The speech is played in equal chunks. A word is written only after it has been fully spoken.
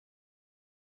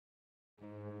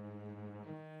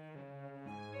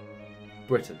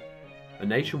Britain, a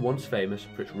nation once famous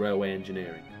for its railway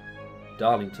engineering,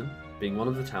 Darlington being one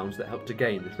of the towns that helped to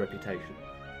gain this reputation,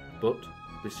 but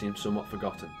this seems somewhat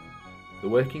forgotten. The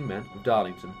working men of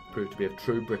Darlington proved to be of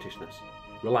true Britishness,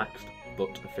 relaxed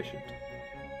but efficient.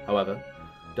 However,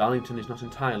 Darlington is not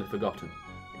entirely forgotten.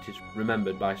 It is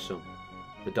remembered by some,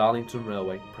 the Darlington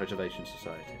Railway Preservation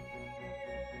Society.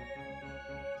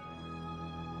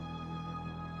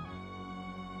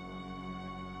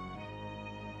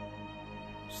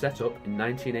 Set up in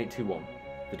 1981,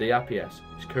 the DRPS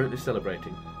is currently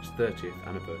celebrating its 30th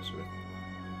anniversary.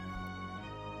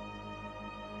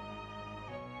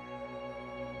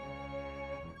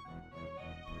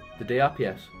 The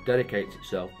DRPS dedicates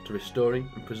itself to restoring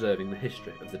and preserving the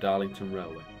history of the Darlington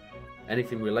Railway.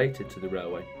 Anything related to the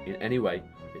railway in any way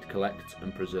it collects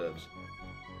and preserves.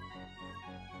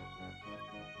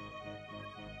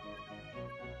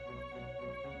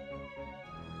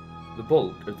 The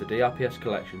bulk of the DRPS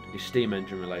collection is steam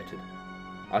engine related,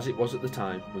 as it was at the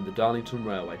time when the Darlington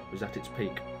Railway was at its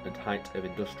peak and height of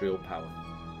industrial power.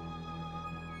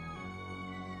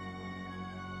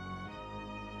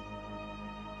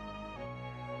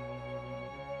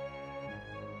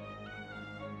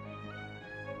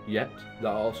 Yet,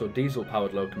 there are also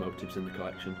diesel-powered locomotives in the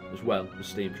collection, as well as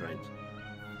steam trains.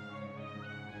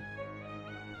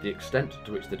 The extent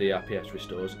to which the DRPS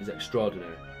restores is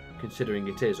extraordinary, considering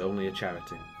it is only a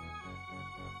charity.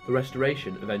 The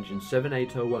restoration of engine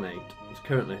 78018 is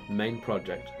currently the main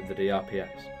project of the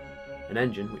DRPS, an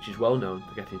engine which is well known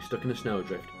for getting stuck in a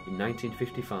snowdrift in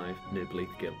 1955 near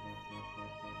Bleathgill.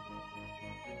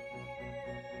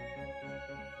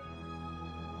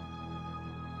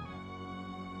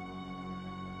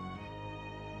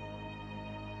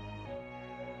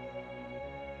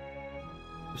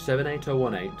 The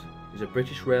 78018 is a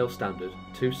British Rail Standard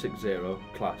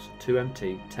 260 Class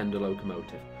 2MT tender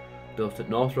locomotive built at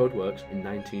North Road Works in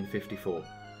 1954.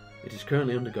 It is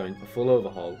currently undergoing a full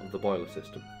overhaul of the boiler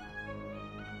system.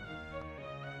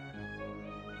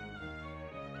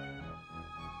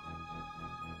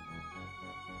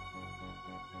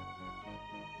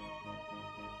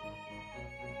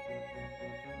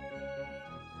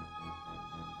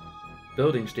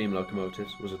 Building steam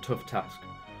locomotives was a tough task,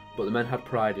 but the men had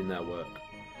pride in their work.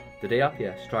 The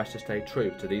DRPS tries to stay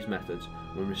true to these methods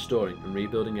when restoring and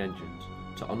rebuilding engines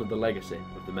to honour the legacy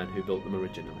of the men who built them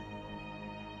originally.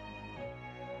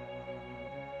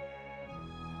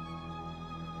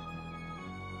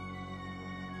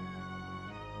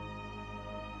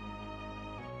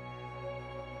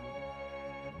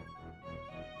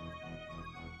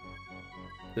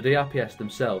 The DRPS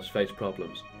themselves face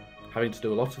problems, having to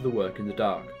do a lot of the work in the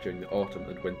dark during the autumn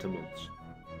and winter months.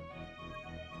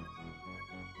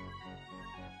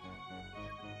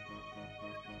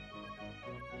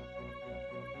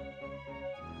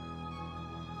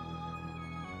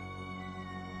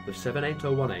 The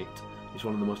 78018 is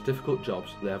one of the most difficult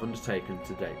jobs they have undertaken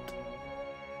to date.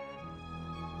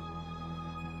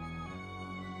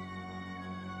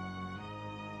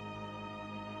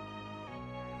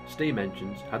 Steam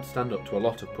engines had to stand up to a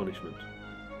lot of punishment,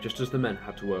 just as the men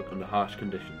had to work under harsh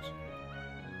conditions.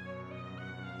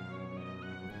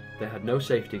 They had no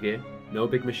safety gear, no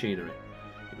big machinery.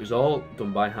 It was all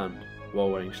done by hand,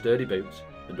 while wearing sturdy boots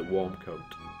and a warm coat.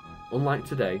 Unlike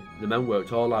today, the men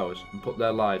worked all hours and put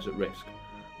their lives at risk,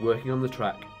 working on the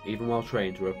track even while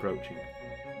trains were approaching.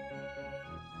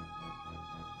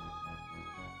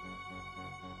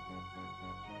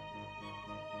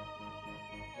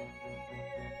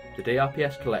 The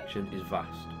DRPS collection is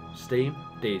vast. Steam,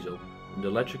 diesel and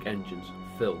electric engines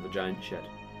fill the giant shed.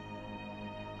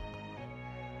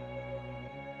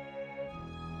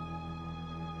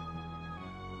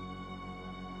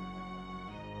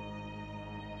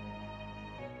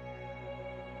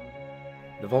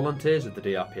 The volunteers of the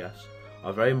DRPS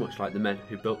are very much like the men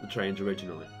who built the trains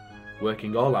originally,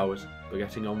 working all hours but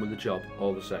getting on with the job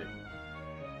all the same.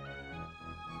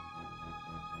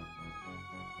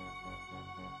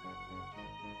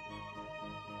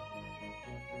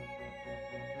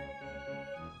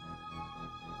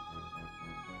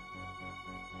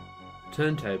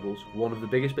 Turntables were one of the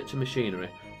biggest bits of machinery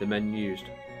the men used.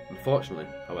 Unfortunately,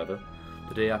 however,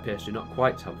 the DRPS do not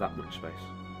quite have that much space.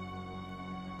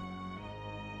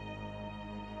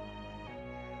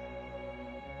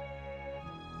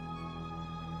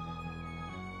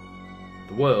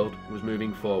 The world was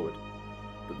moving forward,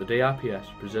 but the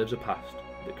DRPS preserves a past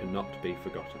that cannot be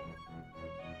forgotten.